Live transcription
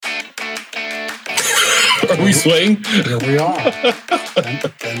Are we swaying? Here we are.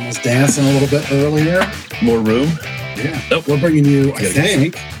 Ben was dancing a little bit earlier. More room? Yeah. Nope. We're bringing you, I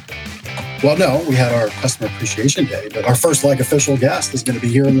think. Well, no, we had our Customer Appreciation Day, but our first official guest is going to be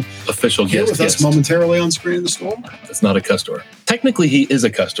here with us momentarily on screen in the store. That's not a customer. Technically, he is a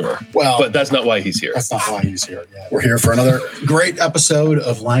customer. Well, but that's not why he's here. That's not why he's here. Yeah. We're here for another great episode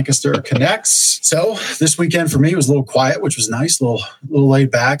of Lancaster Connects. So this weekend for me was a little quiet, which was nice, a little laid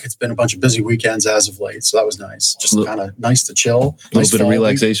back. It's been a bunch of busy weekends as of late, so that was nice. Just kind of nice to chill. A little bit of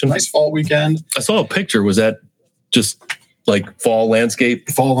relaxation. Nice fall weekend. I saw a picture. Was that just like fall landscape?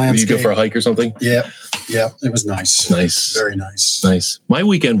 Fall landscape. Did you go for a hike or something? Yeah. It was nice. Nice. Very nice. Nice. My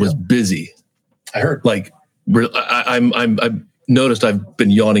weekend was busy. I heard. Like, I've noticed I've been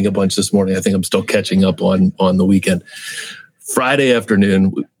yawning a bunch this morning. I think I'm still catching up on the weekend. Friday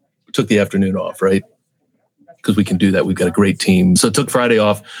afternoon, we took the afternoon off, right? Because we can do that. We've got a great team. So I took Friday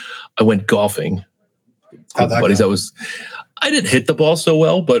off. I went golfing. How'd that buddies. go? I didn't hit the ball so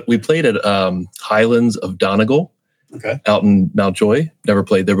well, but we played at Highlands of Donegal. Okay. Out in Mountjoy. Never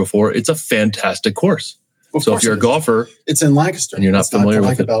played there before. It's a fantastic course. Well, so if you're a golfer, it's in Lancaster, and you're not familiar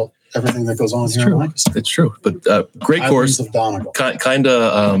with it, about everything that goes on it's here true. in Lancaster. It's true, but great course. Of Donegal. Kind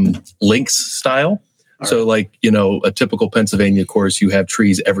of links style. All so like, a typical Pennsylvania course, you have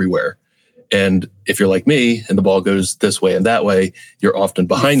trees everywhere. And if you're like me and the ball goes this way and that way, you're often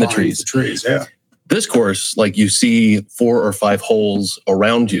behind the trees. Yeah. This course, like you see 4 or 5 holes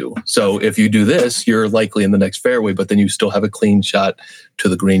around you. So if you do this, you're likely in the next fairway, but then you still have a clean shot to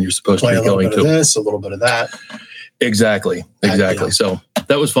the green you're supposed to be going to. A little bit of this, a little bit of that. Exactly. So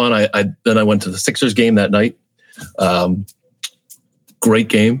that was fun. Then I went to the Sixers game that night. Great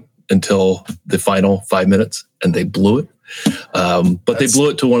game until the final 5 minutes, and they blew it. But they blew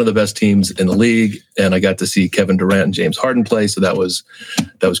it to one of the best teams in the league, and I got to see Kevin Durant and James Harden play, so that was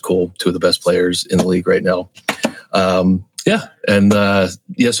cool. 2 of the best players in the league right now. And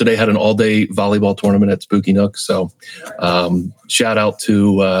yesterday had an all-day volleyball tournament at Spooky Nook, so shout out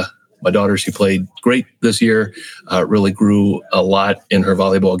to my daughter. She played great this year, really grew a lot in her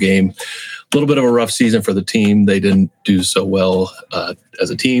volleyball game. A little bit of a rough season for the team. They didn't do so well as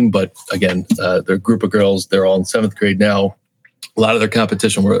a team, but again, they're a group of girls. They're all in 7th grade now. A lot of their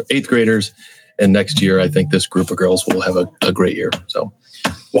competition were 8th graders, and next year, I think this group of girls will have a great year. So,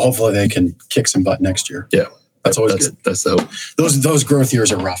 well, hopefully they can kick some butt next year. Yeah, that's always good. That's the hope. Those growth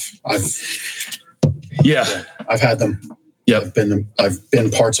years are rough. I've had them. Yeah, I've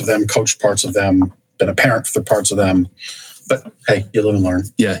been parts of them, coached parts of them, been a parent for parts of them. But hey, you live and learn.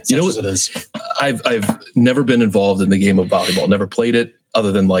 Yeah, you know what it is. I've never been involved in the game of volleyball. Never played it,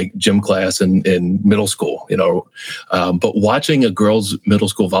 other than like gym class in middle school. But watching a girls' middle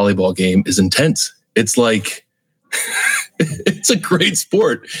school volleyball game is intense. It's like it's a great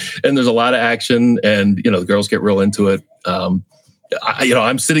sport, and there's a lot of action, and the girls get real into it. I'm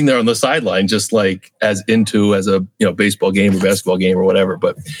sitting there on the sideline, just like as into as a baseball game or basketball game or whatever.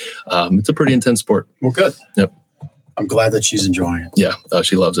 But it's a pretty intense sport. Well, good. Yep. I'm glad that she's enjoying it. Yeah,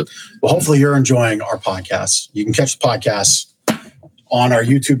 she loves it. Well, hopefully you're enjoying our podcast. You can catch the podcast on our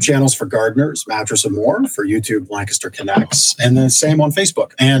YouTube channels for Gardeners, Mattress and More, for YouTube, Lancaster Connects, and the same on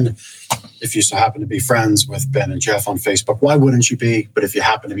Facebook. And if you so happen to be friends with Ben and Jeff on Facebook, why wouldn't you be? But if you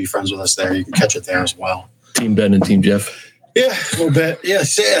happen to be friends with us there, you can catch it there as well. Team Ben and Team Jeff. Yeah, a little bit. Yeah,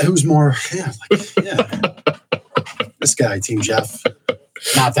 who's more? Yeah. This guy, Team Jeff.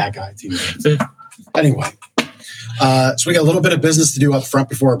 Not that guy, Team Jeff. Anyway. So we got a little bit of business to do up front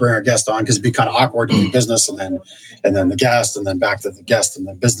before I bring our guest on, because it'd be kind of awkward doing business and then the guest and then back to the guest and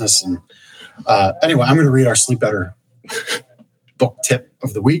then business. And anyway, I'm going to read our Sleep Better book tip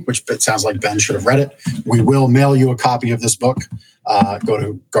of the week, which it sounds like Ben should have read it. We will mail you a copy of this book. Go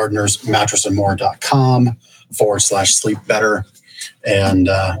to gardenersmattressandmore.com/sleep better, and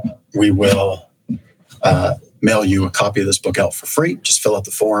we will mail you a copy of this book out for free. Just fill out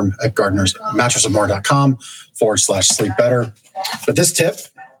the form at gardenersmattressandmore.com/sleep better. But this tip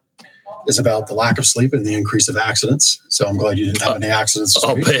is about the lack of sleep and the increase of accidents. So I'm glad you didn't have any accidents.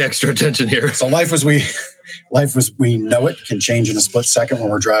 I'll pay extra attention here. So life as we know it can change in a split second when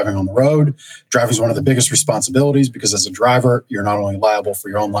we're driving on the road. Driving is one of the biggest responsibilities, because as a driver, you're not only liable for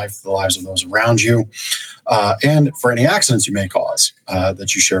your own life, but the lives of those around you, and for any accidents you may cause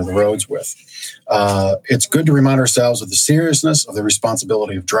that you share the roads with. It's good to remind ourselves of the seriousness of the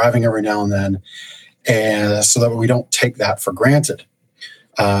responsibility of driving every now and then, and so that we don't take that for granted.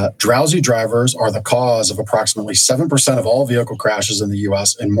 Drowsy drivers are the cause of approximately 7% of all vehicle crashes in the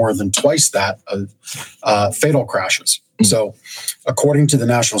U.S. and more than twice that of fatal crashes. So, according to the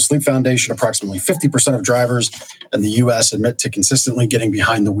National Sleep Foundation, approximately 50% of drivers in the U.S. admit to consistently getting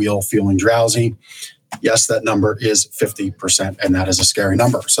behind the wheel feeling drowsy. Yes, that number is 50%, and that is a scary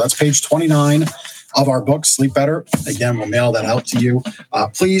number. So that's page 29 of our book, Sleep Better. Again, we'll mail that out to you.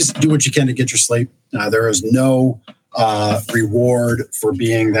 Please do what you can to get your sleep. There is no reward for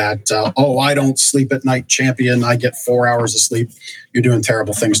being that, I don't sleep at night champion. I get 4 hours of sleep. You're doing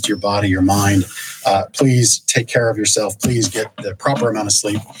terrible things to your body, your mind. Please take care of yourself. Please get the proper amount of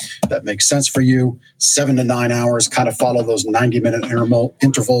sleep that makes sense for you. 7 to 9 hours, kind of follow those 90-minute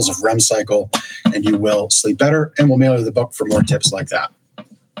intervals of REM cycle, and you will sleep better. And we'll mail you the book for more tips like that.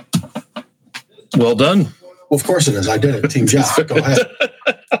 Well done. Well, of course it is. I did it. Team Jeff. Go ahead.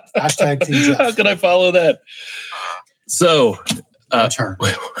 Hashtag Team Jeff. How can I follow that? So, turn.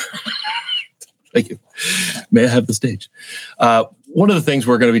 Thank you. May I have the stage? One of the things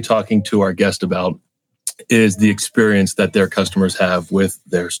we're going to be talking to our guest about is the experience that their customers have with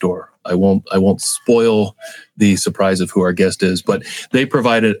their store. I won't spoil the surprise of who our guest is, but they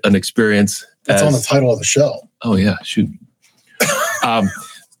provided an experience. That's on the title of the show. Oh yeah, shoot.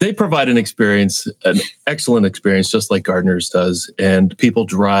 They provide an excellent experience, just like Gardeners does. And people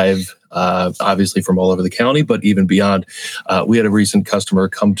drive, obviously, from all over the county, but even beyond. We had a recent customer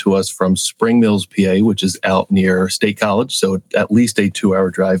come to us from Spring Mills, PA, which is out near State College. So at least a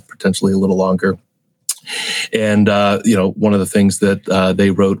 2-hour drive, potentially a little longer. And, one of the things that they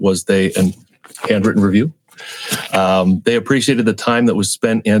wrote was a handwritten review. They appreciated the time that was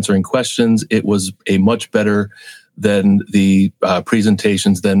spent answering questions. It was a much better than the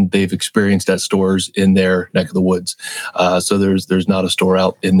presentations than they've experienced at stores in their neck of the woods. So there's not a store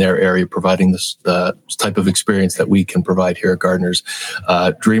out in their area providing this type of experience that we can provide here at Gardeners.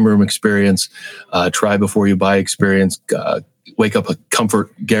 Dream room experience, try before you buy experience, wake up a comfort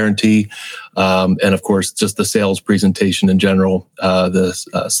guarantee, and of course, just the sales presentation in general, the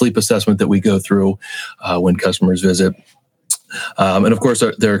sleep assessment that we go through when customers visit. And of course,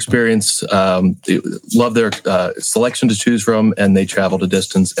 their experience, they love their selection to choose from, and they traveled a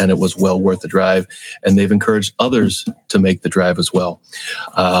distance, and it was well worth the drive. And they've encouraged others to make the drive as well.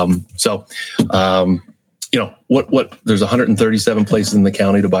 There's 137 places in the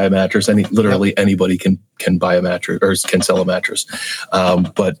county to buy a mattress. Literally anybody can buy a mattress or can sell a mattress.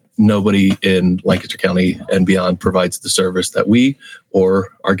 But nobody in Lancaster County and beyond provides the service that we or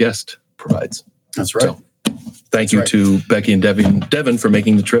our guest provides. That's right. So, Thank you to Becky and Devin for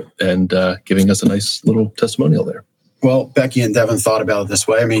making the trip and giving us a nice little testimonial there. Well, Becky and Devin thought about it this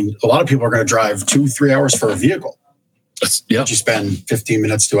way. I mean, a lot of people are going to drive 2-3 hours for a vehicle. Yeah. You spend 15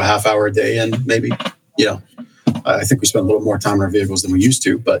 minutes to a half hour a day, and maybe, I think we spend a little more time in our vehicles than we used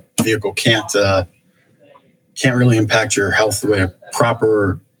to, but the vehicle can't really impact your health the way a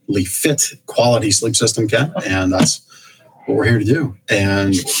properly fit quality sleep system can. And that's what we're here to do.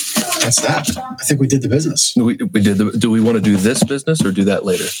 And that's that. I think we did the business. We did. Do we want to do this business or do that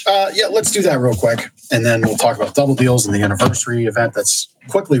later? Yeah, let's do that real quick. And then we'll talk about Double Deals and the anniversary event that's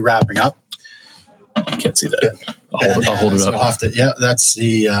quickly wrapping up. You can't see that. I'll hold it up. That's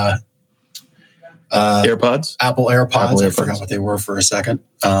the AirPods? Apple AirPods. I forgot what they were for a second.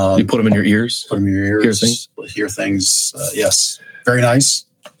 You put them in your ears? Put them in your ears. Hear things. Yes. Very nice.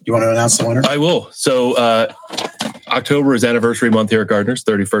 You want to announce the winner? I will. So October is anniversary month here at Gardeners,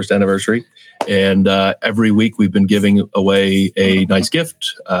 31st anniversary. And every week we've been giving away a nice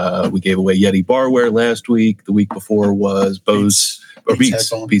gift. We gave away Yeti barware last week. The week before was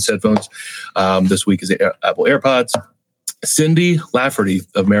Beats headphones. This week is Apple AirPods. Cindy Lafferty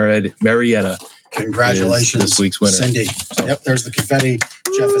of Marietta. Congratulations, this week's winner. Cindy. Yep, there's the confetti.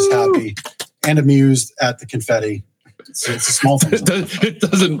 Jeff is happy and amused at the confetti. It's a small thing. It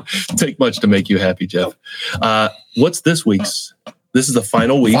doesn't take much to make you happy, Jeff. What's this week's? This is the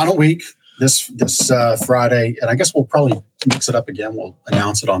final week. Final week. This Friday, and I guess we'll probably mix it up again. We'll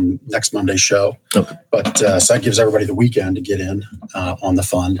announce it on next Monday's show. Okay. But so that gives everybody the weekend to get in on the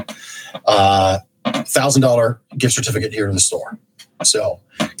fund. $1,000 gift certificate here to the store. So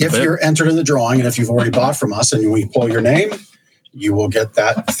if you're entered in the drawing, and if you've already bought from us and we pull your name, you will get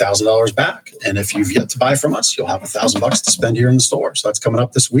that $1,000 back. And if you've yet to buy from us, you'll have $1,000 to spend here in the store. So that's coming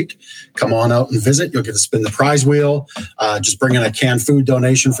up this week. Come on out and visit. You'll get to spin the prize wheel. Just bring in a canned food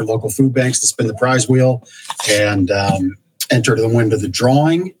donation for local food banks to spin the prize wheel and enter to win the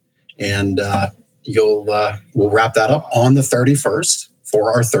drawing. And we'll wrap that up on the 31st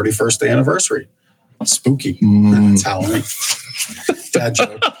for our 31st anniversary. Spooky. It's Halloween. Dad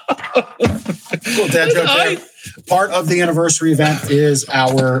joke. Cool dad joke there. Part of the anniversary event is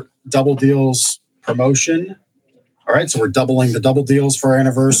our Double Deals promotion. All right, so we're doubling the Double Deals for our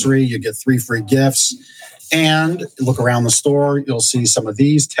anniversary. You get 3 free gifts. And look around the store, you'll see some of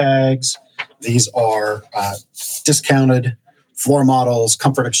these tags. These are discounted floor models,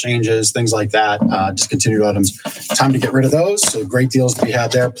 comfort exchanges, things like that, discontinued items. Time to get rid of those. So great deals to be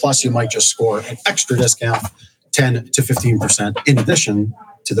had there. Plus, you might just score an extra discount, 10 to 15% in addition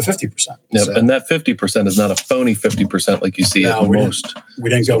to the 50%. Yep. So, and that 50% is not a phony 50% like you see at most. We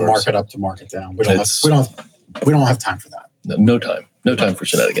didn't go market up to market down. We don't have time for that. No time. No time for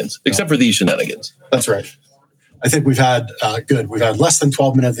shenanigans, except for these shenanigans. That's right. I think we've had less than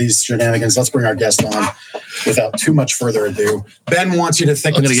 12 minutes of these shenanigans. Let's bring our guest on without too much further ado. Ben wants you to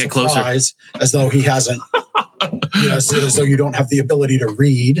think it's a surprise, as though he hasn't, as though you don't have the ability to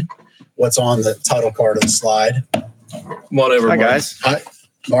read what's on the title card of the slide. Come on over, Hi, guys. Hi.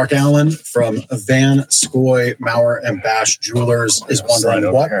 Mark Allen from Van Scoy, Maurer and Bash Jewelers is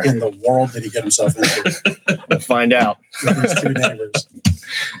wondering what in the world did he get himself into? We'll find out. With these two neighbors.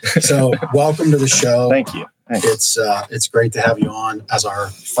 So, welcome to the show. Thank you. Thanks. It's great to have you on as our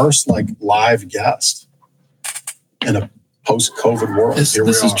first live guest in a post-COVID world. This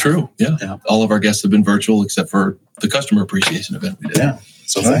is true. Yeah. All of our guests have been virtual except for the customer appreciation event we did. Yeah.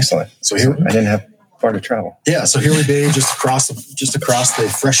 So excellent. So here I didn't have far to travel. Yeah. So here we be, just across the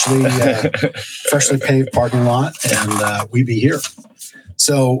freshly paved parking lot, and we be here.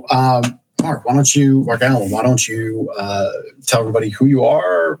 So Mark Allen, why don't you tell everybody who you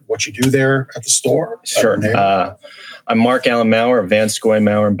are, what you do there at the store? Sure. I'm Mark Allen Maurer of Van Scoy,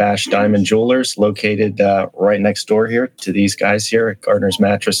 Maurer and Bash Diamond Jewelers, located right next door here to these guys here at Gardner's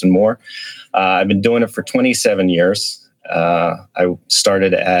Mattress and More. I've been doing it for 27 years. I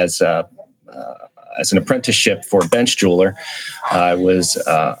started as an apprenticeship for a bench jeweler. I was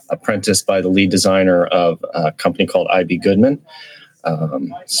apprenticed by the lead designer of a company called I.B. Goodman.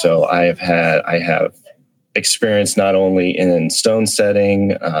 So I have experience not only in stone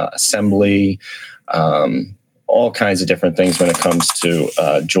setting, assembly, all kinds of different things when it comes to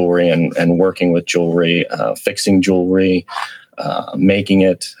jewelry and working with jewelry, fixing jewelry, making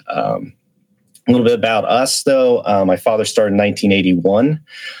it. A little bit about us, though. My father started in 1981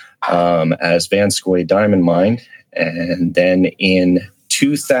 as Van Scoy Diamond Mine, and then in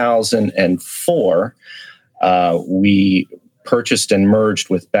 2004, we purchased and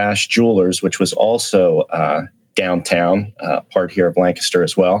merged with Bash Jewelers, which was also downtown, part here of Lancaster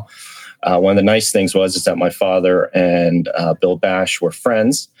as well. One of the nice things is that my father and Bill Bash were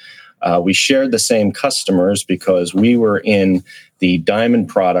friends. We shared the same customers because we were in the diamond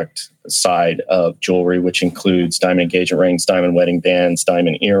product side of jewelry, which includes diamond engagement rings, diamond wedding bands,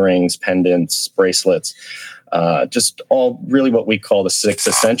 diamond earrings, pendants, bracelets, just all really what we call the 6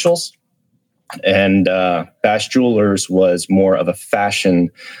 essentials. And Bash Jewelers was more of a fashion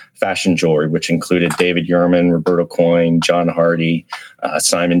jewelry, which included David Yurman, Roberto Coin, John Hardy,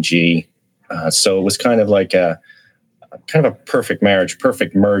 Simon G. So it was kind of like a perfect marriage,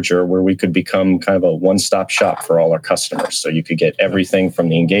 perfect merger where we could become kind of a one-stop shop for all our customers. So you could get everything from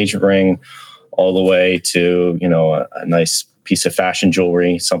the engagement ring all the way to, a nice piece of fashion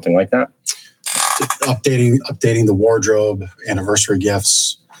jewelry, something like that. Updating the wardrobe, anniversary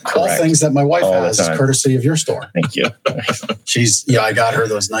gifts. Correct. All things that my wife has, courtesy of your store. Thank you. I got her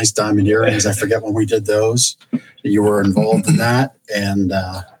those nice diamond earrings. I forget when we did those. You were involved in that. And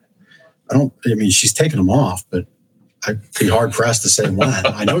she's taken them off, but I'd be hard pressed to say when.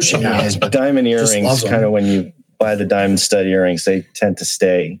 I know she has, but diamond earrings, kind of when you buy the diamond stud earrings, they tend to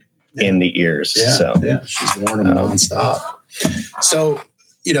stay in the ears. Yeah, she's worn them nonstop. So,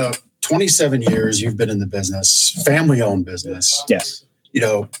 27 years you've been in the business, family-owned business. Yes.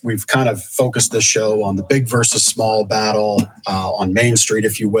 We've kind of focused this show on the big versus small battle on Main Street,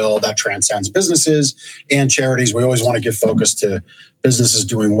 if you will. That transcends businesses and charities. We always want to give focus to businesses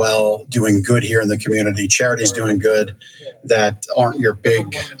doing well, doing good here in the community, charities doing good that aren't your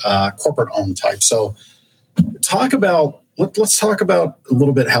big corporate-owned type. So let's talk about a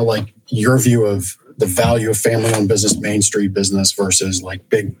little bit how your view of the value of family-owned business, Main Street business versus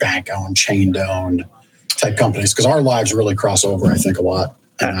big bank-owned, chain-owned type companies, because our lives really cross over, I think, a lot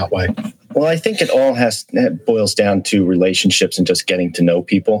in that way. Well, I think it boils down to relationships and just getting to know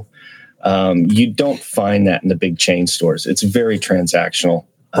people. You don't find that in the big chain stores. It's very transactional.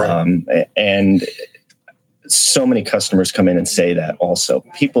 Right. And so many customers come in and say that also.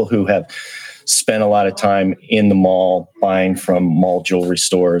 People who have spent a lot of time in the mall buying from mall jewelry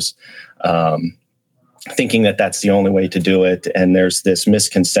stores, thinking that that's the only way to do it. And there's this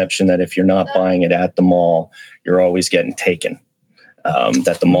misconception that if you're not buying it at the mall, you're always getting taken,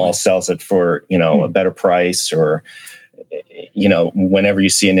 that the mall sells it for, a better price, or, whenever you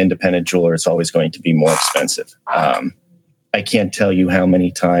see an independent jeweler, it's always going to be more expensive. I can't tell you how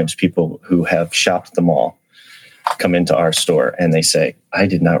many times people who have shopped at the mall come into our store and they say, I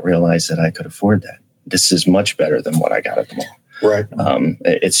did not realize that I could afford that. This is much better than what I got at the mall. Right.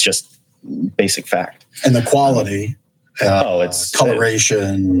 It's just basic fact. And the quality, It's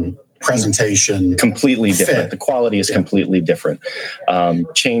coloration, presentation, completely different. fit. The quality is completely different.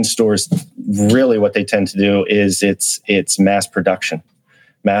 Chain stores, really what they tend to do is it's mass production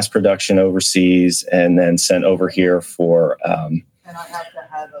overseas, and then sent over here for,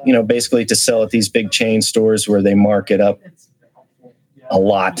 basically to sell at these big chain stores where they mark it up a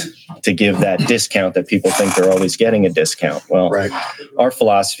lot to give that discount that people think they're always getting a discount. Well, Right. Our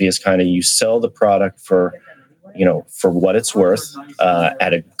philosophy is kind of, you sell the product for what it's worth,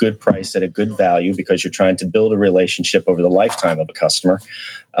 at a good price, at a good value, because you're trying to build a relationship over the lifetime of a customer,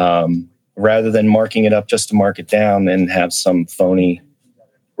 rather than marking it up just to mark it down and have some phony,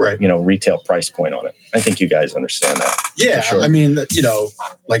 Right. retail price point on it. I think you guys understand that. Yeah. For sure. I mean,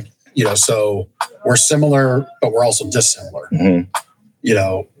 so we're similar, but we're also dissimilar. Mhm.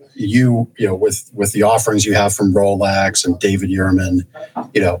 With the offerings you have from Rolex and David Yurman,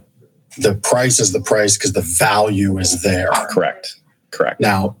 the price is the price because the value is there. Correct.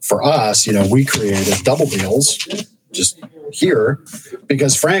 Now, for us, we created double deals just here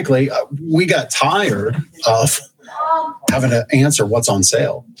because, frankly, we got tired of having to answer what's on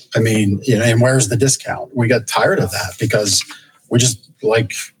sale. I mean, and where's the discount? We got tired of that because we just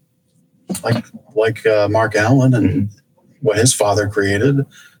like Mark Allen and what his father created.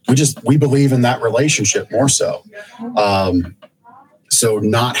 We believe in that relationship more so. So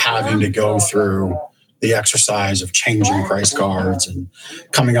not having to go through the exercise of changing price cards and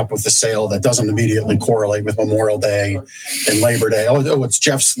coming up with a sale that doesn't immediately correlate with Memorial Day and Labor Day. Oh, it's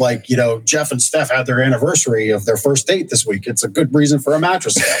Jeff's Jeff and Steph had their anniversary of their first date this week. It's a good reason for a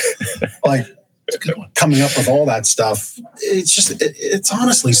mattress sale. Coming up with all that stuff. It's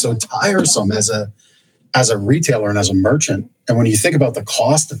honestly so tiresome as a retailer and as a merchant. And when you think about the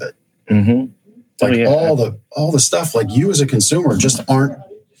cost of it, all the stuff, like you as a consumer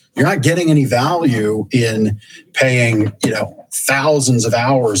you're not getting any value in paying, thousands of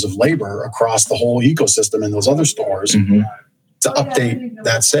hours of labor across the whole ecosystem in those other stores to update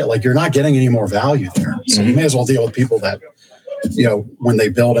that sale. Like you're not getting any more value there. So you may as well deal with people that, when they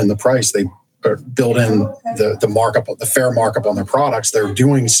build in the price, they build in the markup, the fair markup on their products. They're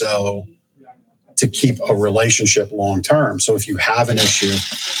doing so to keep a relationship long term. So if you have an issue,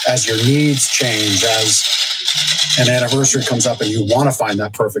 as your needs change, as an anniversary comes up and you want to find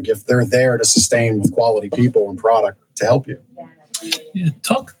that perfect gift, they're there to sustain with quality people and product to help you. Yeah,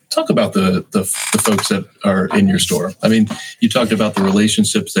 talk about the folks that are in your store. I mean, you talked about the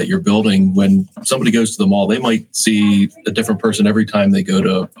relationships that you're building. When somebody goes to the mall, they might see a different person every time they go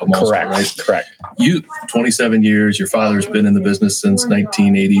to a mall store, right? Correct. You, 27 years, your father's been in the business since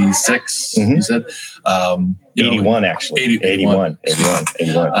 1986, you said? 81, actually. 81.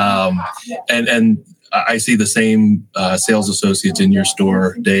 And I see the same sales associates in your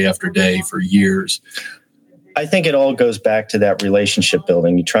store day after day for years. I think it all goes back to that relationship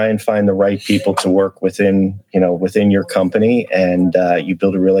building. You try and find the right people to work within your company, and you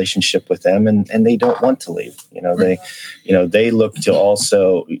build a relationship with them, and they don't want to leave. They look to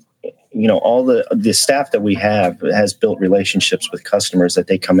also, all the staff that we have has built relationships with customers that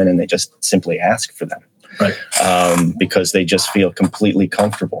they come in and they just simply ask for them, right? Because they just feel completely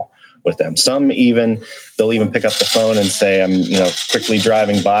comfortable with them. They'll even pick up the phone and say, I'm, quickly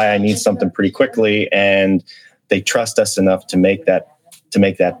driving by, I need something pretty quickly. And they trust us enough to make that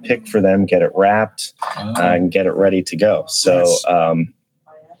pick for them, get it wrapped, and get it ready to go. So, I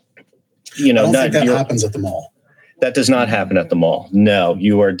don't think that happens at the mall. That does not happen at the mall. No,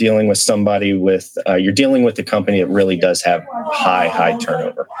 you are dealing with somebody you're dealing with a company that really does have high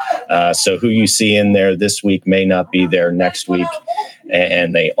turnover. So who you see in there this week may not be there next week.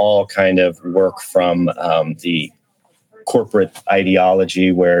 And they all kind of work from the corporate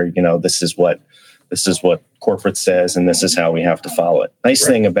ideology where, this is what corporate says, and this is how we have to follow it. Nice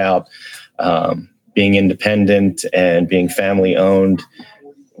thing about being independent and being family owned,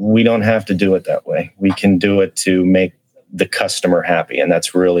 we don't have to do it that way. We can do it to make the customer happy. And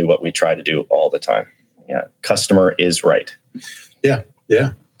that's really what we try to do all the time. Yeah. Customer is right. Yeah.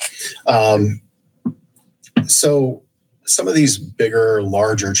 Yeah. So some of these bigger,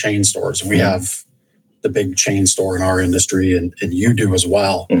 larger chain stores, we have the big chain store in our industry, and you do as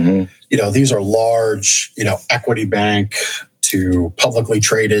well. These are large, equity bank to publicly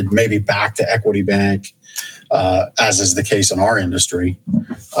traded, maybe back to equity bank, as is the case in our industry.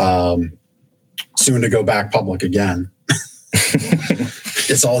 Soon to go back public again.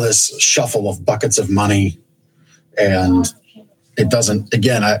 It's all this shuffle of buckets of money, and it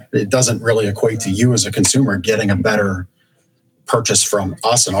doesn't really equate to you as a consumer getting a better purchase from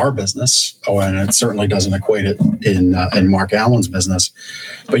us in our business. Oh, and it certainly doesn't equate it in Mark Allen's business.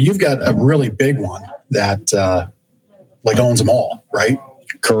 But you've got a really big one that like owns them all, right?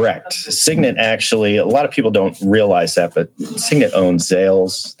 Correct. Signet actually, a lot of people don't realize that, but Signet owns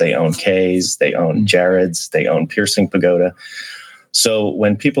Zales, they own Kay's, they own Jared's, they own Piercing Pagoda. So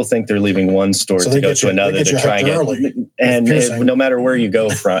when people think they're leaving one store to go to another, they're trying it. And no matter where you go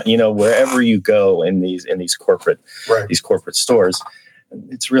from, wherever you go in these corporate stores,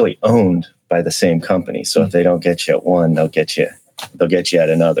 it's really owned by the same company. So if they don't get you at one, they'll get you at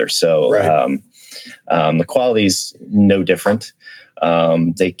another. So the quality's no different.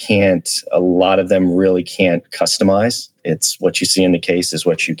 A lot of them really can't customize. It's what you see in the case is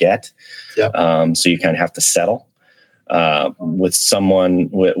what you get. Yep. So you kind of have to settle. With someone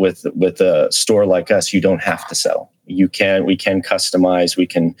with a store like us, you don't have to settle. We can customize. We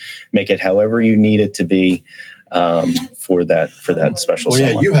can make it however you need it to be for that special. Well,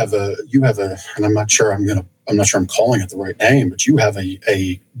 yeah, you have a, and I'm not sure I'm calling it the right name, but you have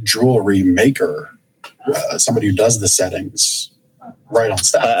a jewelry maker, somebody who does the settings right on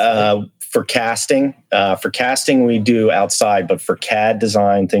staff. For casting, we do outside, but for CAD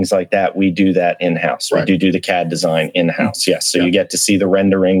design, things like that, we do that in-house. Right. We do the CAD design in-house. Yes. So you get to see the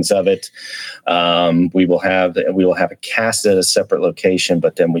renderings of it. We will have a cast at a separate location,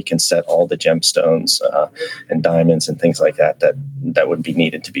 but then we can set all the gemstones and diamonds and things like that would be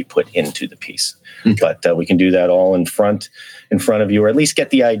needed to be put into the piece. Okay. But we can do that all in front of you, or at least get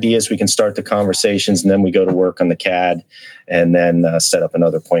the ideas. We can start the conversations, and then we go to work on the CAD, and then set up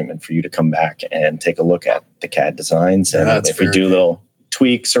another appointment for you to come back and take a look at the CAD designs. And if we do little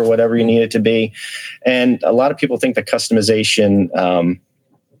tweaks or whatever you need it to be. And a lot of people think that customization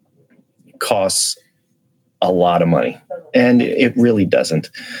costs a lot of money, and it really doesn't.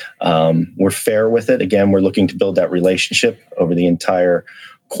 We're fair with it. Again, we're looking to build that relationship over the entire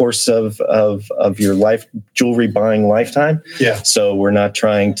course of your life jewelry buying lifetime. Yeah. So we're not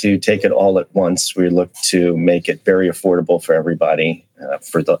trying to take it all at once. We look to make it very affordable for everybody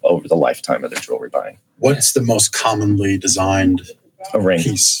over the lifetime of their jewelry buying. What's the most commonly designed a ring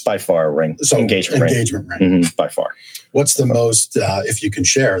piece? By far, a ring. So engagement ring. Mm-hmm, by far. What's the most, if you can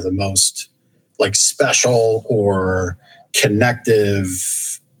share, the most like special or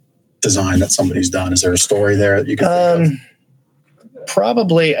connective design that somebody's done? Is there a story there that you can think of?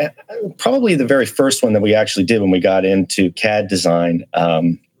 Probably the very first one that we actually did when we got into CAD design.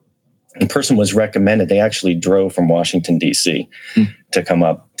 The person was recommended. They actually drove from Washington D.C. to come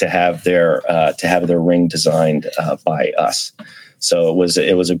up to have their ring designed by us. So it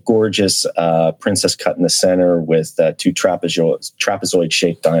was a gorgeous princess cut in the center with two trapezoid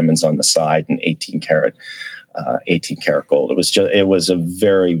shaped diamonds on the side and 18 karat gold. It was a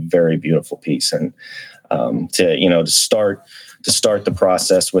very, very beautiful piece, and to start the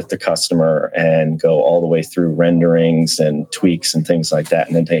process with the customer and go all the way through renderings and tweaks and things like that,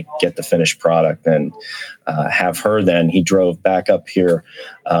 and then they get the finished product and have her. Then he drove back up here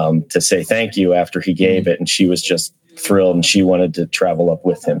to say thank you after he gave it, and she was just thrilled, and she wanted to travel up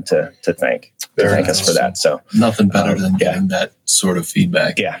with him to thank us for that. So nothing better than getting that sort of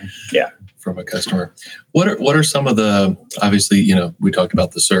feedback. Yeah. From a customer. What are some of the, obviously, we talked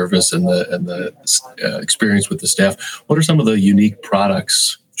about the service and the experience with the staff. What are some of the unique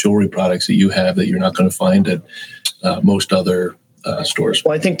jewelry products that you have that you're not going to find at most other stores?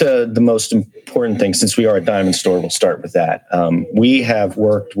 Well, I think the most important thing, since we are a diamond store, we'll start with that. We have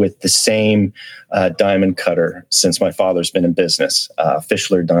worked with the same diamond cutter since my father's been in business,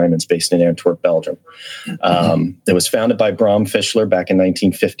 Fischler Diamonds, based in Antwerp, Belgium. It was founded by Bram Fischler back in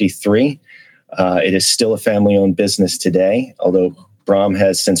 1953. It is still a family-owned business today, although Bram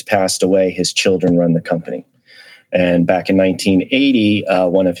has since passed away. His children run the company. And back in 1980,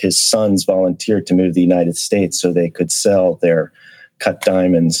 one of his sons volunteered to move to the United States so they could sell their cut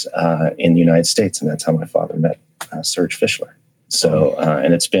diamonds in the United States. And that's how my father met Serge Fischler. So,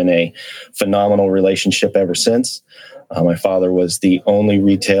 and it's been a phenomenal relationship ever since. My father was the only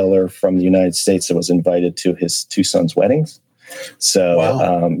retailer from the United States that was invited to his two sons' weddings. So,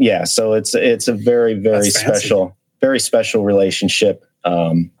 wow. So it's a very, very special relationship.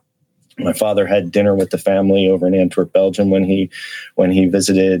 My father had dinner with the family over in Antwerp, Belgium when he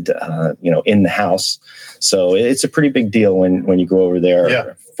visited, in the house. So it's a pretty big deal when you go over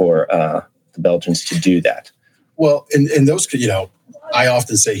there for the Belgians to do that. Well, in those, I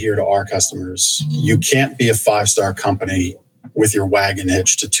often say here to our customers, you can't be a 5-star company with your wagon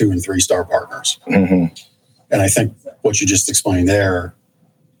hitched to 2- and 3-star partners. Mm-hmm. And I think what you just explained there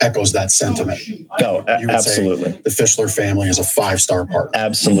echoes that sentiment. No, absolutely. The Fischler family is a 5-star partner.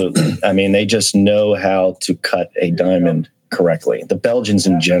 Absolutely. I mean, they just know how to cut a diamond correctly. The Belgians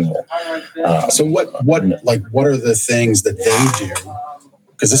in general. So what are the things that they do?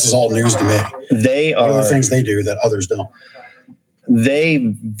 Because this is all news to me. What are the things they do that others don't?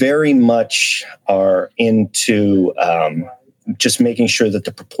 They very much are into just making sure that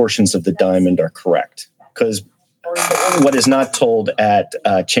the proportions of the diamond are correct. Because what is not told at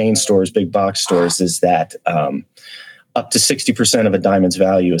chain stores, big box stores, is that up to 60% of a diamond's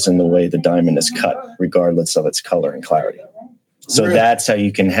value is in the way the diamond is cut, regardless of its color and clarity. So that's how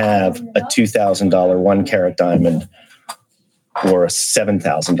you can have a $2,000 1 carat diamond or a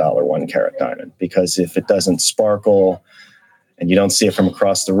 $7,000 1 carat diamond. Because if it doesn't sparkle and you don't see it from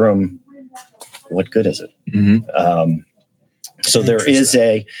across the room, what good is it? Mm-hmm. So there is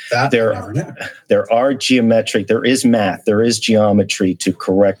there is math, there is geometry to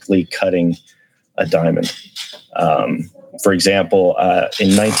correctly cutting a diamond. For example,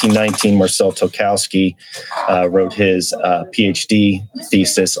 in 1919, Marcel Tokowski wrote his PhD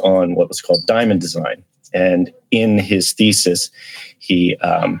thesis on what was called diamond design. And in his thesis, he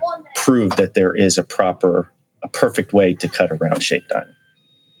proved that there is a perfect way to cut a round-shaped diamond.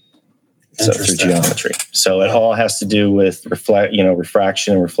 So through geometry. So it all has to do with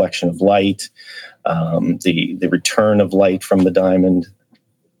refraction and reflection of light, the return of light from the diamond.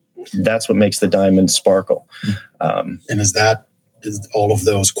 That's what makes the diamond sparkle. And is all of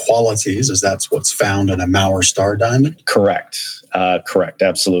those qualities, is that what's found in a Mauer Star diamond? Correct. Correct.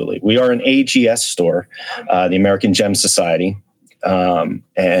 Absolutely. We are an AGS store, the American Gem Society.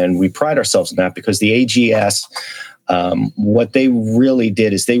 And we pride ourselves in that because the AGS, what they really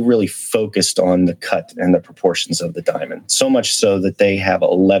did is they really focused on the cut and the proportions of the diamond, so much so that they have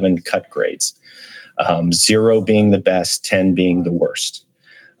 11 cut grades, 0 being the best, 10 being the worst.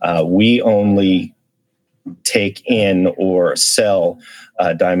 We only take in or sell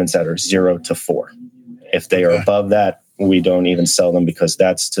diamonds that are 0 to 4. If they are above that, we don't even sell them because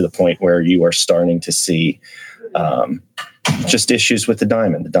that's to the point where you are starting to see just issues with the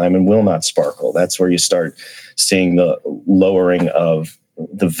diamond. The diamond will not sparkle. That's where you start seeing the lowering of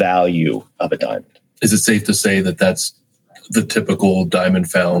the value of a diamond. Is it safe to say that that's the typical diamond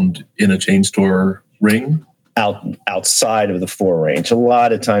found in a chain store ring? Outside of the 4 range, a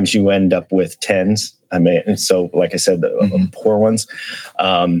lot of times you end up with 10s. I mean, so like I said, the poor ones.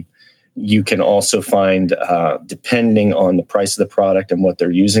 You can also find, depending on the price of the product and what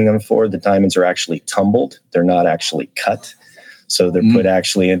they're using them for, the diamonds are actually tumbled. They're not actually cut. So they're put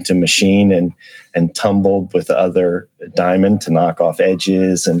actually into machine and tumbled with other diamond to knock off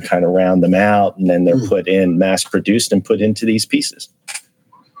edges and kind of round them out. And then they're put in, mass produced and put into these pieces.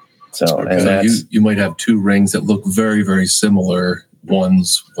 So, and that's, you might have 2 rings that look very, very similar.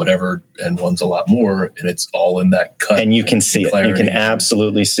 One's whatever, and one's a lot more, and it's all in that cut. And you can see it. You can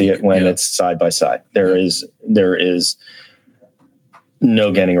absolutely see it when it's side by side. There is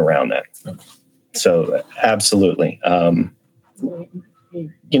no getting around that. So absolutely. When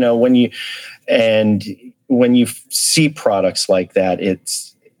you see products like that,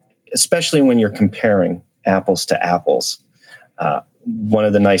 it's especially when you're comparing apples to apples. One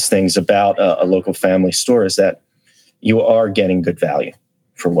of the nice things about a local family store is that you are getting good value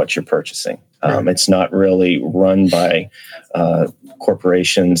for what you're purchasing. It's not really run by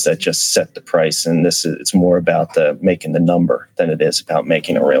corporations that just set the price. And it's more about making the number than it is about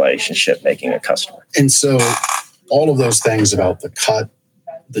making a relationship, making a customer. And so all of those things about the cut,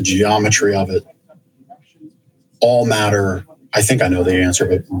 the geometry of it, all matter. I think I know the answer,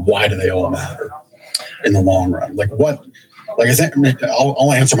 but why do they all matter in the long run? I think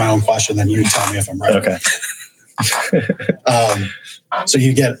I'll answer my own question, then you tell me if I'm right. Okay. So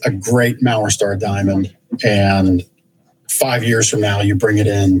you get a great Mauer Star diamond, and 5 years from now, you bring it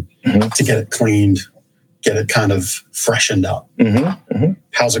in to get it cleaned, get it kind of freshened up.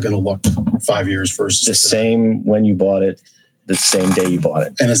 How's it going to look 5 years versus the same when you bought it, the same day you bought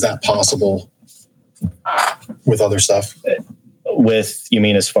it? And is that possible with other stuff? You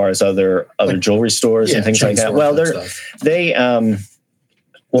mean as far as other jewelry stores and things like that?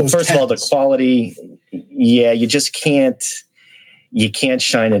 Well, first of all, the quality, you just can't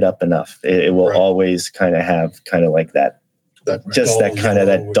shine it up enough. It will always kind of have like that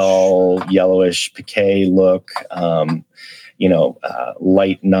dull yellowish piqué look,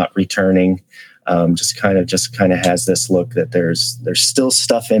 light not returning. Just kind of has this look that there's still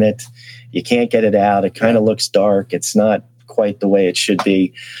stuff in it. You can't get it out. It kind of looks dark. It's not quite the way it should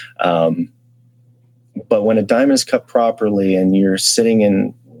be. But when a diamond is cut properly and you're sitting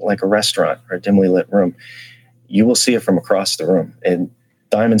in like a restaurant or a dimly lit room, you will see it from across the room. And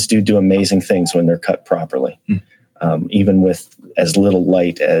diamonds do amazing things when they're cut properly, even with as little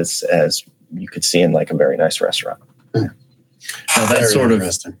light as you could see in like a very nice restaurant. Now that Very sort of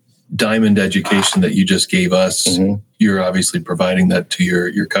interesting. diamond education that you just gave us, you're obviously providing that to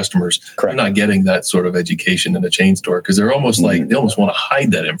your customers. Correct. They're not getting that sort of education in a chain store because they're almost like they almost want to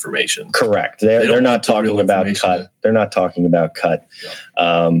hide that information. Correct. They don't They're not want the real talking about information cut. They're not talking about cut.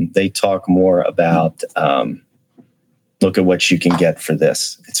 They talk more about look at what you can get for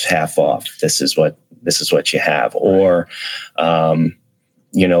this. It's half off. This is what you have. Or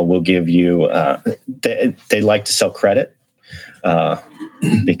we'll give you. They like to sell credit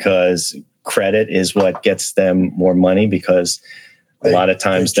because credit is what gets them more money because a lot of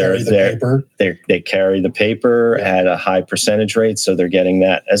times they carry the paper at a high percentage rate, so they're getting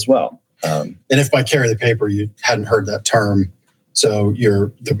that as well. And if by carry the paper you hadn't heard that term, so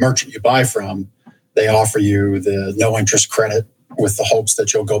the merchant you buy from, they offer you the no interest credit with the hopes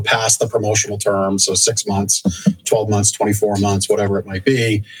that you'll go past the promotional term, so 6 months, 12 months, 24 months, whatever it might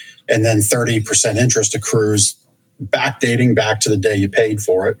be, and then 30% interest accrues, backdating back to the day you paid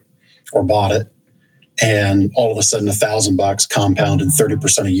for it or bought it, and all of a sudden $1,000 compounded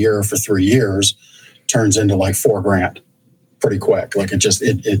 30% a year for 3 years turns into like $4,000 pretty quick. Like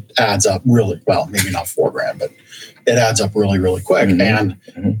it adds up really well. Maybe not $4,000, but it adds up really, really quick. And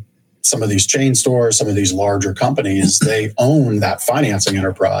some of these chain stores, some of these larger companies, they own that financing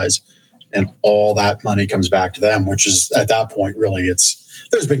enterprise, and all that money comes back to them. Which is at that point, really,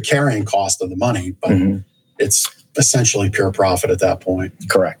 there's been carrying cost of the money, but it's essentially pure profit at that point.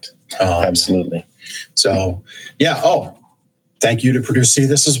 Correct. Absolutely. So, yeah. Oh, thank you to Produce. See,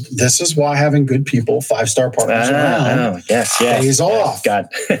 this is why having good people, 5-star partners around, pays off.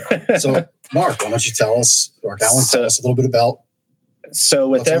 So, Mark, why don't you tell us, or Alan, tell us a little bit about. So,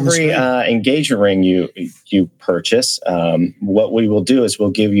 with every engagement ring you purchase, what we will do is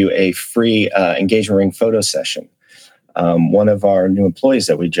we'll give you a free engagement ring photo session. One of our new employees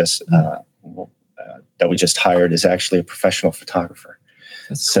that we just hired is actually a professional photographer.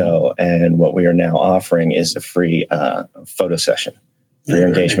 So, and what we are now offering is a free photo session for your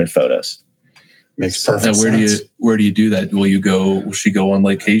engagement photos. Makes perfect sense. Now, where do you do that? Will she go on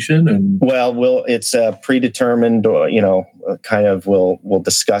location? It's predetermined. We'll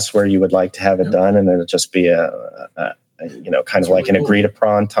discuss where you would like to have it done, and it'll just be kind of like an agreed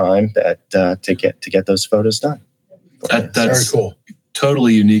upon time that to get those photos done. That's very cool.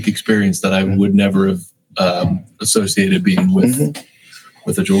 Totally unique experience that I would never have associated being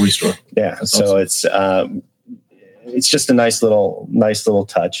with a jewelry store. Yeah. That's so awesome. it's just a nice little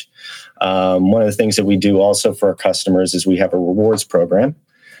touch. One of the things that we do also for our customers is we have a rewards program.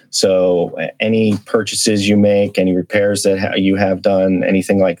 So any purchases you make, any repairs that you have done,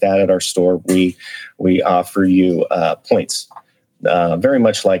 anything like that at our store, we offer you points. Very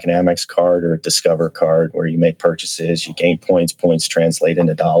much like an Amex card or a Discover card, where you make purchases, you gain points. Points translate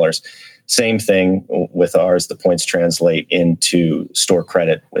into dollars. Same thing with ours. The points translate into store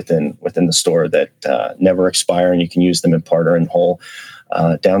credit within the store that never expire, and you can use them in part or in whole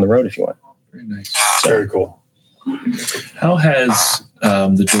down the road if you want. Very nice. Very cool. How has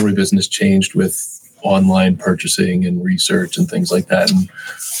the jewelry business changed with online purchasing and research and things like that? And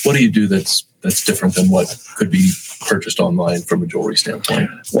what do you do that's different than what could be purchased online from a jewelry standpoint?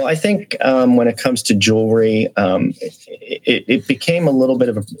 Well, I think when it comes to jewelry, it became a little bit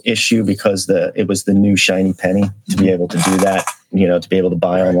of an issue because it was the new shiny penny to be able to do that, to be able to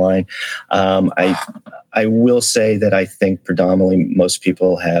buy online. I will say that I think predominantly most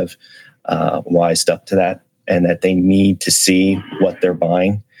people have wised up to that, and that they need to see what they're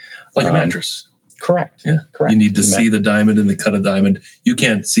buying. Like a mattress. Correct. Yeah. Correct. You need to see the diamond and the cut of diamond. You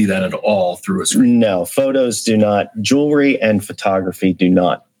can't see that at all through a screen. No, photos do not. Jewelry and photography do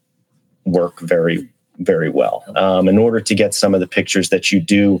not work very, very well. In order to get some of the pictures that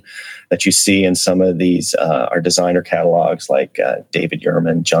you see in some of these our designer catalogs, like David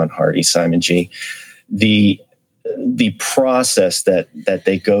Yurman, John Hardy, Simon G, the process that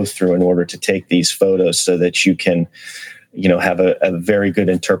they go through in order to take these photos so that you can, have a very good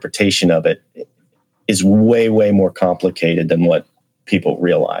interpretation of it is way, way more complicated than what people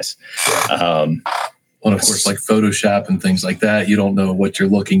realize. And of course, like Photoshop and things like that, you don't know what you're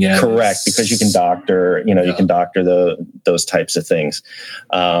looking at. Correct, because you can doctor, you can doctor those types of things.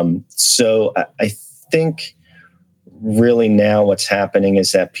 So I think really now what's happening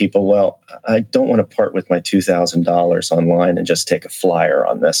is that people, I don't want to part with my $2,000 online and just take a flyer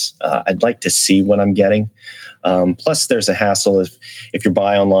on this. I'd like to see what I'm getting. Plus, there's a hassle if you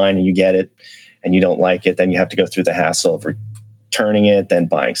buy online and you get it and you don't like it, then you have to go through the hassle of returning it, then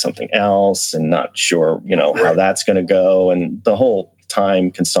buying something else and not sure, how that's going to go. And the whole time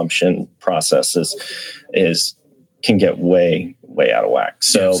consumption process is can get way out of whack.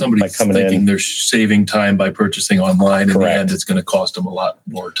 So somebody's thinking they're saving time by purchasing online, in the end, it's going to cost them a lot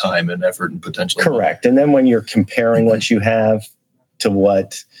more time and effort and potentially correct. And then when you're comparing what you have to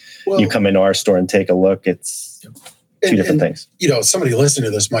what you come into our store and take a look, it's two different things. Somebody listening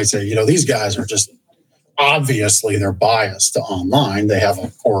to this might say, these guys are just obviously they're biased to online. They have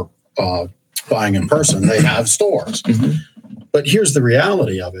buying in person. They have stores. Mm-hmm. But here's the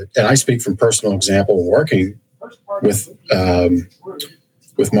reality of it, and I speak from personal example working with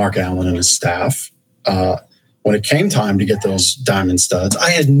Mark Allen and his staff. When it came time to get those diamond studs,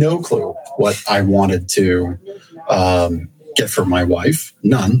 I had no clue what I wanted to get for my wife,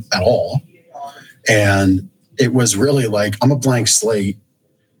 none at all. And it was really like, I'm a blank slate.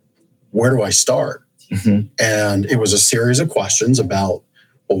 Where do I start? Mm-hmm. And it was a series of questions about,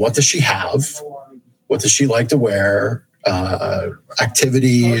 well, what does she have? What does she like to wear?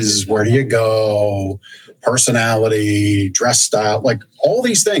 Activities, where do you go? Personality, dress style, like all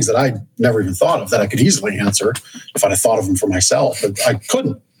these things that I never even thought of that I could easily answer if I'd have thought of them for myself. But I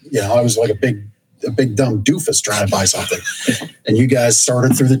couldn't. I was like a big dumb doofus trying to buy something. And you guys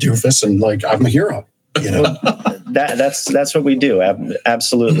sorted through the doofus and like, I'm a hero. That's what we do.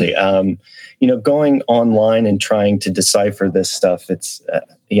 Absolutely. Going online and trying to decipher this stuff. It's,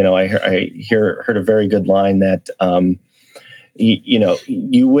 I heard a very good line that,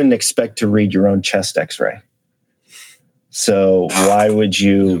 you wouldn't expect to read your own chest X-ray. So why would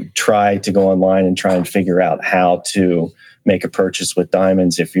you try to go online and try and figure out how to make a purchase with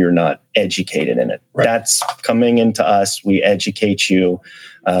diamonds if you're not educated in it? Right. That's coming into us. We educate you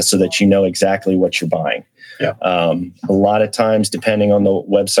so that you know exactly what you're buying. Yeah. A lot of times, depending on the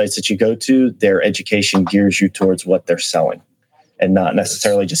websites that you go to, their education gears you towards what they're selling and not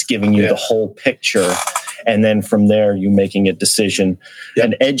necessarily just giving you the whole picture. And then from there, you making a decision,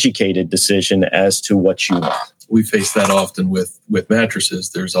 an educated decision as to what you want. We face that often with mattresses.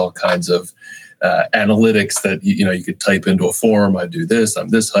 There's all kinds of analytics that you could type into a form. I do this. I'm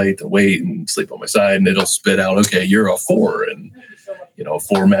this height and weight and sleep on my side, and it'll spit out, okay, you're a 4, and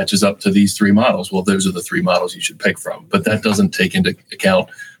 4 matches up to these 3 models. Well, those are the 3 models you should pick from. But that doesn't take into account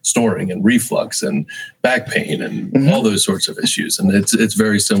snoring and reflux and back pain and all those sorts of issues. And it's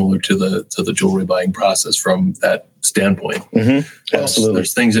very similar to the jewelry buying process from that standpoint. Mm-hmm. Absolutely.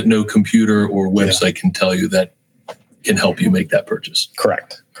 There's things that no computer or website can tell you that can help you make that purchase.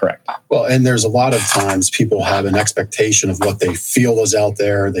 Correct. Well, and there's a lot of times people have an expectation of what they feel is out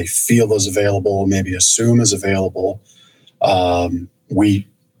there, they feel is available, maybe assume is available. We,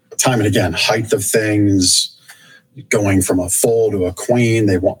 time and again, height of things, going from a full to a queen.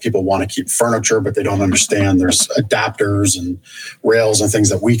 People want to keep furniture, but they don't understand there's adapters and rails and things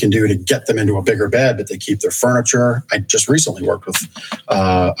that we can do to get them into a bigger bed, but they keep their furniture. I just recently worked with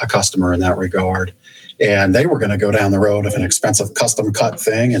a customer in that regard, and they were going to go down the road of an expensive custom cut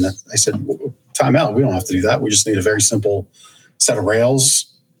thing. And I said, time out. We don't have to do that. We just need a very simple set of rails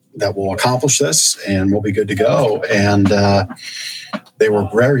that will accomplish this, and we'll be good to go. And they were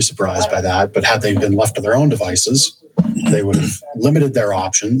very surprised by that. But had they been left to their own devices, they would have limited their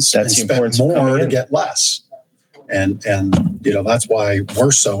options and spent more to get less. And that's why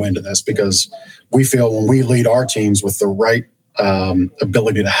we're so into this, because we feel when we lead our teams with the right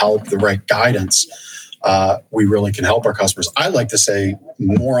ability to help, the right guidance, we really can help our customers. I like to say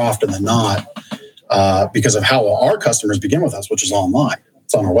more often than not, because of how our customers begin with us, which is online.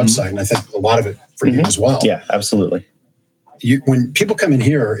 It's on our website, and I think a lot of it for you as well. Yeah, absolutely. When people come in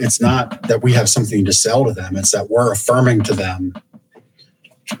here, it's not that we have something to sell to them. It's that we're affirming to them.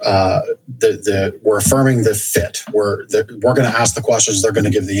 We're affirming the fit. We're going to ask the questions. They're going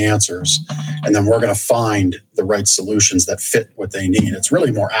to give the answers, and then we're going to find the right solutions that fit what they need. It's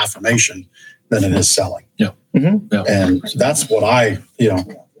really more affirmation than it is selling. Yeah, and that's what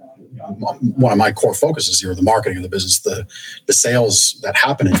one of my core focuses here, the marketing of the business, the sales that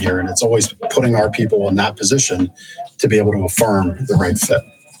happen in here. And it's always putting our people in that position to be able to affirm the right fit.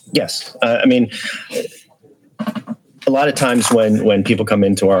 Yes. I mean, a lot of times when people come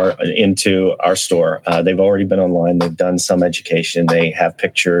into our store, they've already been online, they've done some education, they have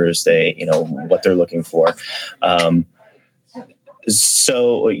pictures, they, what they're looking for.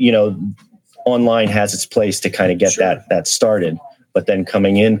 So, online has its place to kind of get that started. But then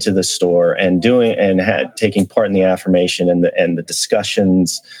coming into the store and taking part in the affirmation and the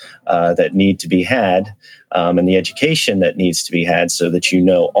discussions that need to be had, and the education that needs to be had, so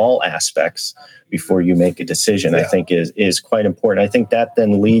that all aspects before you make a decision, I think is quite important. I think that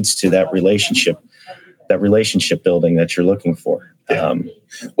then leads to that relationship building that you're looking for.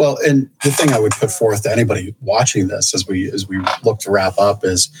 Well, and the thing I would put forth to anybody watching this as we look to wrap up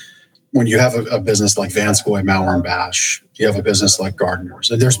is, when you have a business like Vanscoy, Mauer and Bash, you have a business like Gardeners,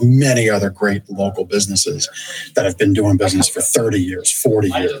 and there's many other great local businesses that have been doing business for 30 years, 40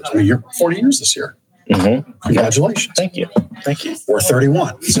 years. I mean, you're 40 years this year. Mm-hmm. Congratulations. Thank you. Or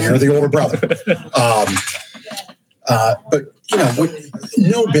 31. So you're the older brother. But,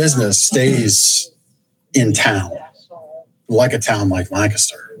 no business stays in town like a town like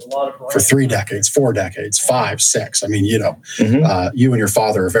Lancaster for 3 decades, 4 decades, 5, 6. I mean, you and your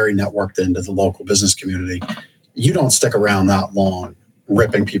father are very networked into the local business community. You don't stick around that long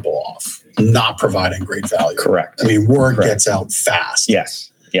ripping people off, not providing great value. Correct. I mean, word gets out fast. Yes.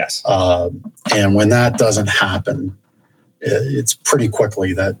 And when that doesn't happen, it's pretty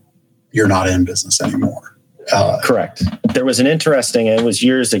quickly that you're not in business anymore. Correct. There was it was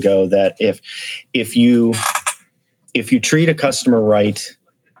years ago, that if you treat a customer right,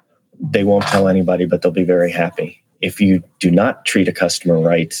 they won't tell anybody, but they'll be very happy. If you do not treat a customer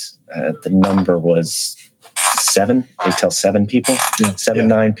right, the number was 7. They tell 7 people,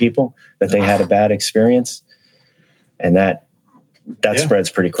 9 people that they had a bad experience, and that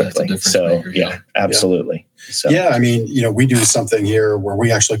spreads pretty quickly. So absolutely. So I mean, we do something here where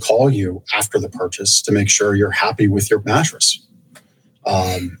we actually call you after the purchase to make sure you're happy with your mattress.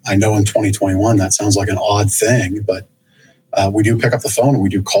 I know in 2021 that sounds like an odd thing, but we do pick up the phone and we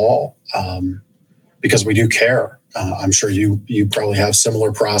do call because we do care. I'm sure you probably have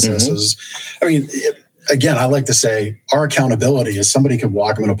similar processes. Mm-hmm. I mean, again, I like to say our accountability is somebody could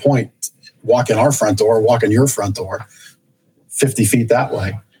walk in our front door, walk in your front door, 50 feet that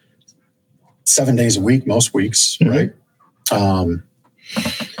way, 7 days a week, most weeks, right?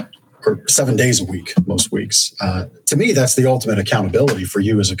 Or 7 days a week, most weeks. To me, that's the ultimate accountability for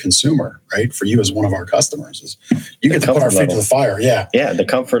you as a consumer, right? For you as one of our customers, is you get to put our feet to the fire. Yeah. Yeah. The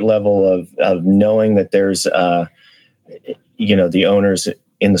comfort level of knowing that there's, the owners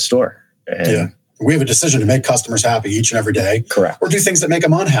in the store. And we have a decision to make customers happy each and every day. Correct. Or do things that make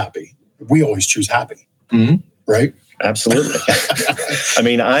them unhappy. We always choose happy, right? Absolutely. I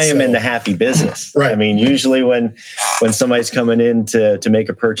mean, I am in the happy business. Right. I mean, usually when somebody's coming in to make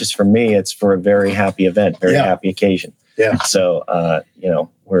a purchase from me, it's for a very happy event, very happy occasion. Yeah. So,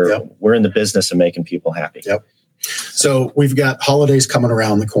 we're in the business of making people happy. Yep. So we've got holidays coming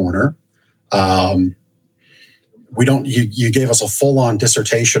around the corner. You gave us a full-on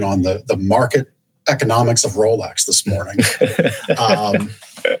dissertation on the market economics of Rolex this morning.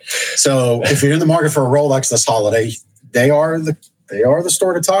 So if you're in the market for a Rolex this holiday, they are the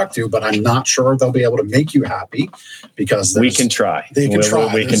store to talk to, but I'm not sure they'll be able to make you happy because we can try. They can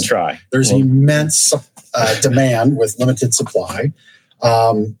try. We can try. There's immense demand with limited supply,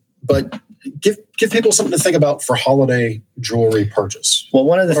 but give people something to think about for holiday jewelry purchase. Well,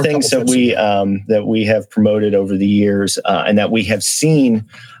 one of the things that we have promoted over the years and that we have seen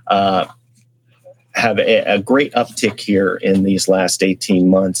have a great uptick here in these last 18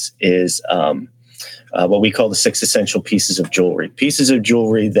 months is what we call the 6 essential pieces of jewelry. Pieces of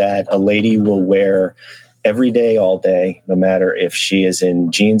jewelry that a lady will wear every day, all day, no matter if she is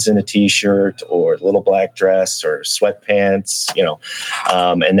in jeans and a t-shirt or a little black dress or sweatpants,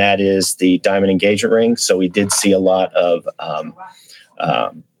 and that is the diamond engagement ring. So we did see a lot of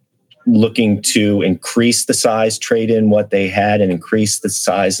looking to increase the size, trade in what they had, and increase the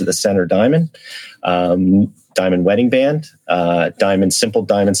size of the center diamond, diamond wedding band, simple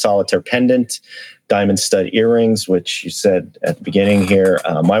diamond solitaire pendant, diamond stud earrings, which you said at the beginning here.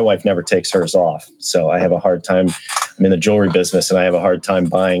 My wife never takes hers off, so I have a hard time. I'm in the jewelry business, and I have a hard time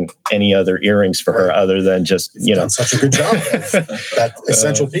buying any other earrings for her other than just done such a good job of that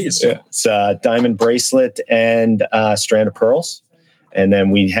essential piece. It's a diamond bracelet and strand of pearls. And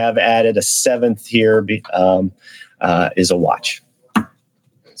then we have added a 7th here, is a watch.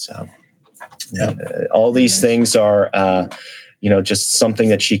 So all these things are, just something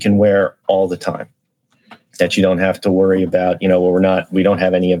that she can wear all the time, that you don't have to worry about, we don't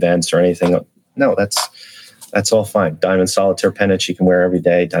have any events or anything. No, that's all fine. Diamond solitaire pendant she can wear every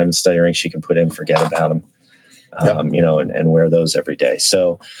day. Diamond stud earrings she can put in, forget about them, and wear those every day.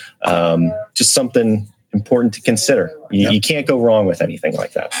 So just something important to consider. You can't go wrong with anything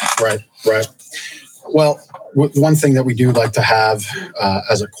like that. Right. Well, one thing that we do like to have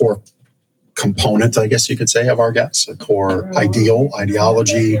as a core component, I guess you could say, of our guests, a core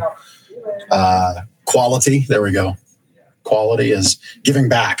ideology, quality. There we go. Quality is giving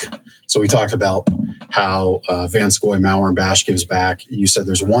back. So we talked about how Vanscoy, Mauer, and Bash gives back. You said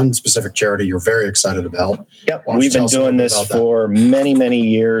there's one specific charity you're very excited about. Yep, we've been doing this for many, many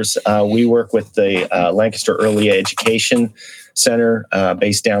years. We work with the Lancaster Early Education Center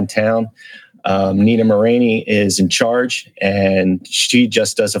based downtown. Nina Marini is in charge, and she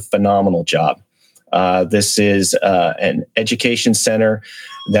just does a phenomenal job. This is an education center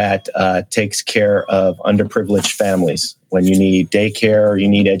that takes care of underprivileged families. When you need daycare or you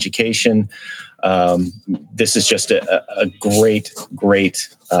need education, this is just a great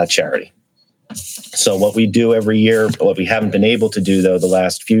charity. So what we do every year, what we haven't been able to do though the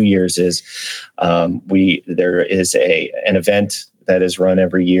last few years is there is an event that is run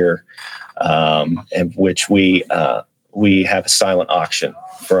every year, in which we have a silent auction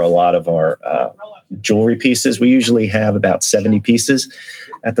for a lot of our jewelry pieces. We usually have about 70 pieces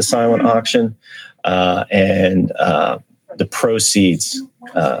at the silent auction, and the proceeds,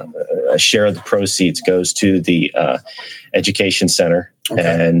 a share of the proceeds goes to the education center. Okay.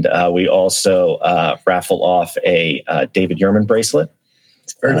 And we also raffle off a David Yurman bracelet.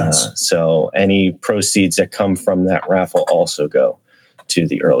 Very nice. So any proceeds that come from that raffle also go to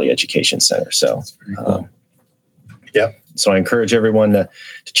the Early Education Center. So, cool. So I encourage everyone to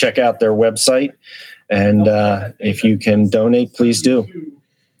check out their website. And if you can donate, please do.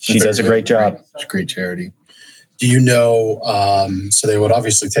 She does a great job. It's a great charity. Do you know, so they would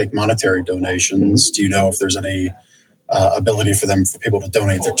obviously take monetary donations. Do you know if there's any ability for people to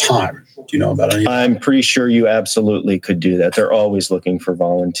donate their time? Do you know about any? I'm pretty sure you absolutely could do that. They're always looking for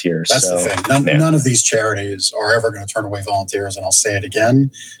volunteers. That's the thing. None of these charities are ever going to turn away volunteers. And I'll say it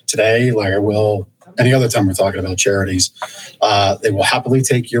again today, like I will any other time we're talking about charities. They will happily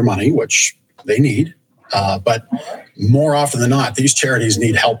take your money, which they need. But more often than not, these charities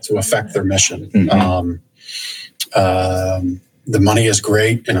need help to affect their mission. Mm-hmm. The money is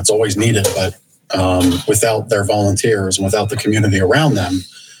great and it's always needed, but without their volunteers and without the community around them,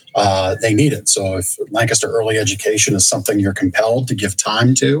 they need it. So if Lancaster Early Education is something you're compelled to give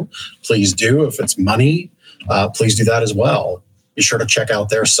time to, please do. If it's money, please do that as well. Be sure to check out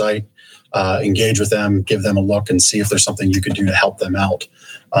their site, engage with them, give them a look and see if there's something you could do to help them out.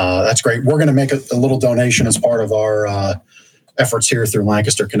 That's great. We're going to make a little donation as part of our efforts here through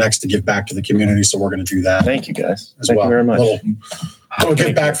Lancaster Connects to give back to the community. So we're going to do that. Thank you guys. Thank you very much. We'll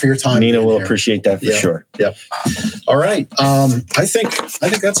get back for your time. Nina will appreciate that for sure. Yep. All right. I think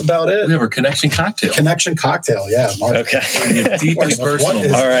that's about it. We have our connection cocktail. Connection cocktail. Yeah. Mark. Okay. Deeply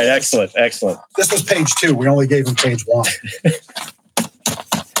personal. All right. Excellent. This was page 2. We only gave him page 1.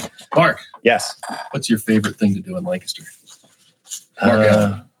 Mark. Yes. What's your favorite thing to do in Lancaster?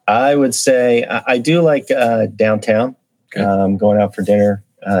 I would say I do like downtown. Okay. Going out for dinner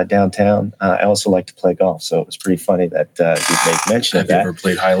downtown. I also like to play golf, so it was pretty funny that you made mention of that. Have you ever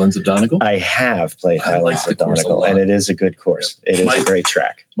played Highlands at Donegal? I have played Highlands at Donegal, and it is a good course. It is a great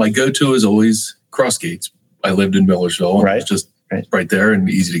track. My go-to is always Cross Gates. I lived in Millersville, and it was just right there and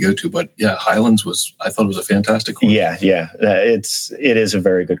easy to go to. But yeah, Highlands I thought it was a fantastic course. Yeah. It is a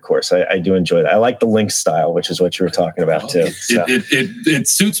very good course. I do enjoy it. I like the link style, which is what you were talking about too. So it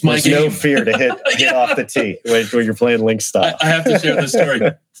suits my game. No fear to hit off the tee when you're playing link style. I have to share this story.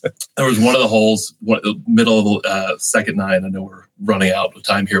 There was one of the holes, middle of the second 9. I know we're running out of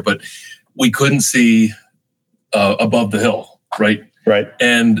time here, but we couldn't see above the hill, right? Right.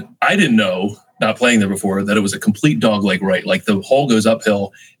 And I didn't know, not playing there before, that it was a complete dogleg right. Like the hole goes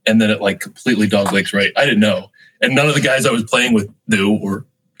uphill and then it like completely doglegs right. I didn't know. And none of the guys I was playing with knew, or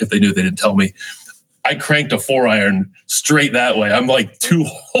if they knew, they didn't tell me. I cranked a 4-iron straight that way. I'm like 2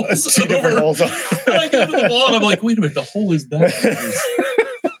 holes. 2 different holes. I go to the ball and I'm like, wait a minute, the hole is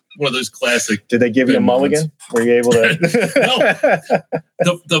that. One of those classic. Did they give you a mulligan? Were you able to?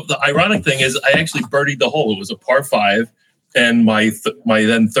 No. The ironic thing is I actually birdied the hole. It was a par 5. And my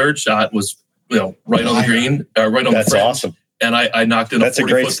then third shot was, right on the green, right on the front. That's awesome. And I knocked in That's a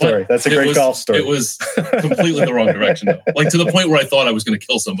great story. That's a great golf story. It was completely the wrong direction, though. Like to the point where I thought I was going to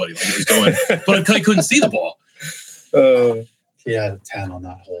kill somebody. Like it was going, but I couldn't see the ball. He had a 10 on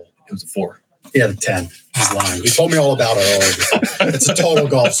that hole. It was a 4. He had a 10. He's lying. He told me all about it already. It's a total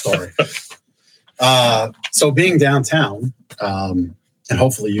golf story. So being downtown, and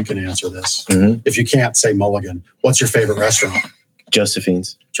hopefully you can answer this. Mm-hmm. If you can't say Mulligan, what's your favorite restaurant?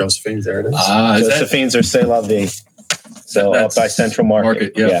 Josephine's. Josephine's, there it is. Josephine's or C'est La Vie. So up by Central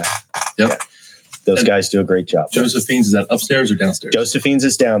Market. Yeah. Those guys do a great job. Josephine's, is that upstairs or downstairs? Josephine's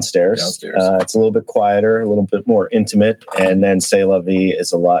is downstairs. It's a little bit quieter, a little bit more intimate. And then C'est La Vie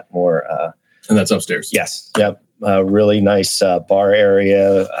is a lot more... and that's upstairs. Yes. Yep. Really nice bar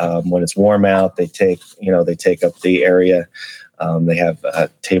area. When it's warm out, they take up the area. They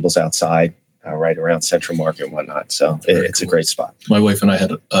have tables outside right around Central Market and whatnot. So it's a great spot. My wife and I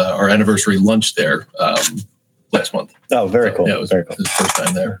had our anniversary lunch there last month. Oh, very cool. Yeah, it was very cool. His first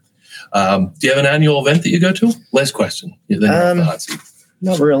time there. Do you have an annual event that you go to? Last question. Then you're off the hot seat.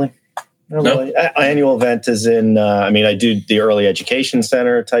 Not really. Really. Annual event is in, I do the early education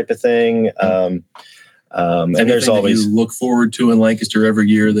center type of thing. And there's always, you look forward to in Lancaster every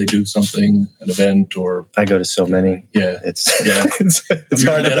year. They do something, an event, or I go to so many. Yeah. It's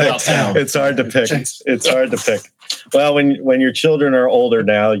hard to pick. It's hard to pick. It's hard to pick. Well, when your children are older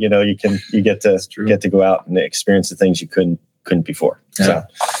now, you get to go out and experience the things you couldn't before. Yeah.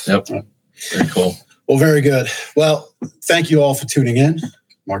 So. Yep. Very cool. Well, very good. Well, thank you all for tuning in.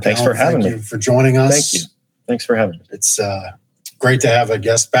 Mark, thanks for having me. Thank you for joining us. Thank you. Thanks for having me. It's great to have a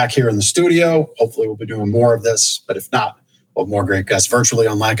guest back here in the studio. Hopefully we'll be doing more of this, but if not, we'll have more great guests virtually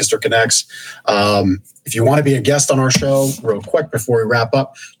on Lancaster Connects. If you want to be a guest on our show, real quick before we wrap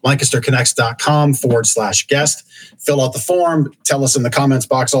up, lancasterconnects.com/guest. Fill out the form. Tell us in the comments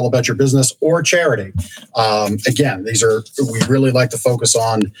box all about your business or charity. Again, we really like to focus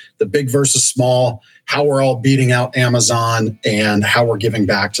on the big versus small, how we're all beating out Amazon, and how we're giving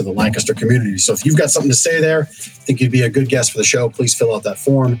back to the Lancaster community. So if you've got something to say there, think you'd be a good guest for the show, please fill out that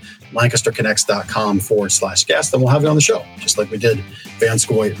form, lancasterconnects.com/guest, and we'll have you on the show, just like we did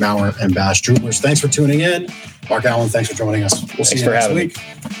Vanscoy, Maurer, and Bash Jewelers. Thanks for tuning in. Mark Allen, thanks for joining us. We'll see you next week.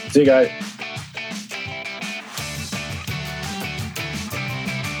 See you guys.